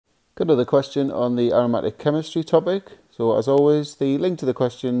Got another question on the aromatic chemistry topic. So as always, the link to the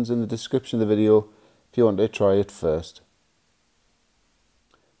questions in the description of the video if you want to try it first.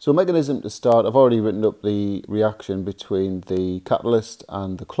 So mechanism to start, I've already written up the reaction between the catalyst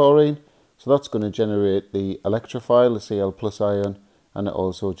and the chlorine. So that's going to generate the electrophile, the Cl plus ion, and it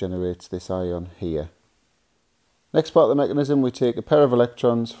also generates this ion here. Next part of the mechanism, we take a pair of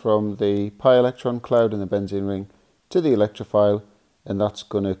electrons from the pi electron cloud in the benzene ring to the electrophile, and that's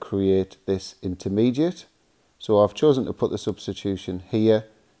going to create this intermediate. So I've chosen to put the substitution here.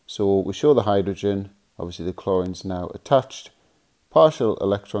 So we show the hydrogen, obviously the chlorine's now attached, partial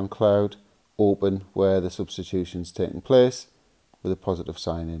electron cloud, open where the substitution's taking place with a positive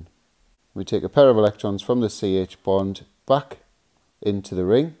sign in. We take a pair of electrons from the CH bond back into the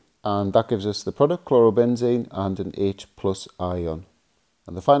ring, and that gives us the product chlorobenzene and an H plus ion.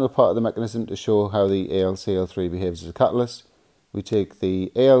 And the final part of the mechanism to show how the AlCl3 behaves as a catalyst, we take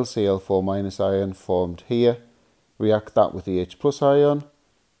the AlCl4 minus ion formed here, react that with the H plus ion,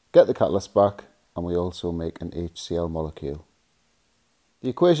 get the catalyst back, and we also make an HCl molecule. The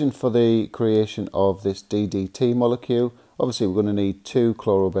equation for the creation of this DDT molecule, obviously we're going to need two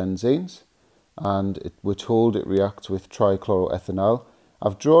chlorobenzenes, and we're told it reacts with trichloroethanol.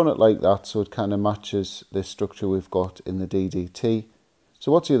 I've drawn it like that so it kind of matches the structure we've got in the DDT.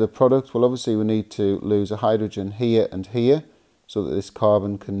 So what's the other product? Well, obviously we need to lose a hydrogen here and here so that this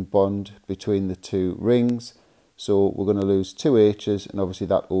carbon can bond between the two rings. So we're going to lose two H's, and obviously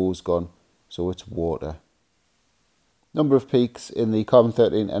that O's gone, so it's water. Number of peaks in the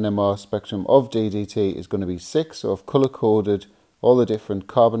carbon-13 NMR spectrum of DDT is going to be 6, so I've colour-coded all the different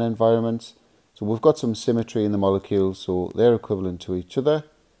carbon environments. So we've got some symmetry in the molecules, so they're equivalent to each other.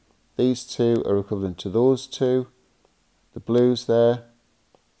 These two are equivalent to those two. The blues there,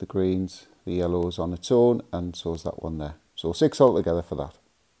 the greens, the yellows on its own, and so is that one there. So 6 altogether for that.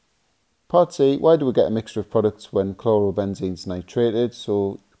 Part C, why do we get a mixture of products when chlorobenzene's nitrated?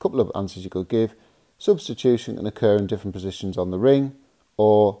 So a couple of answers you could give. Substitution can occur in different positions on the ring,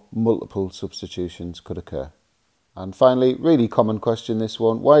 or multiple substitutions could occur. And finally, really common question this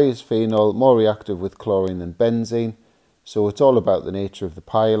one, why is phenol more reactive with chlorine than benzene? So it's all about the nature of the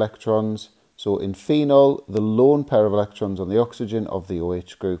pi electrons. So in phenol, the lone pair of electrons on the oxygen of the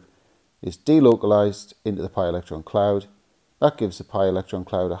OH group is delocalized into the pi electron cloud. That gives the pi electron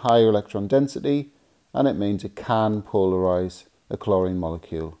cloud a higher electron density, and it means it can polarize a chlorine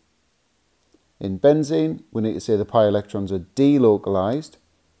molecule. In benzene, we need to say the pi electrons are delocalized,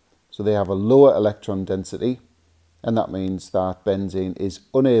 so they have a lower electron density, and that means that benzene is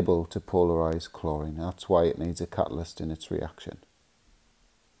unable to polarize chlorine. That's why it needs a catalyst in its reaction.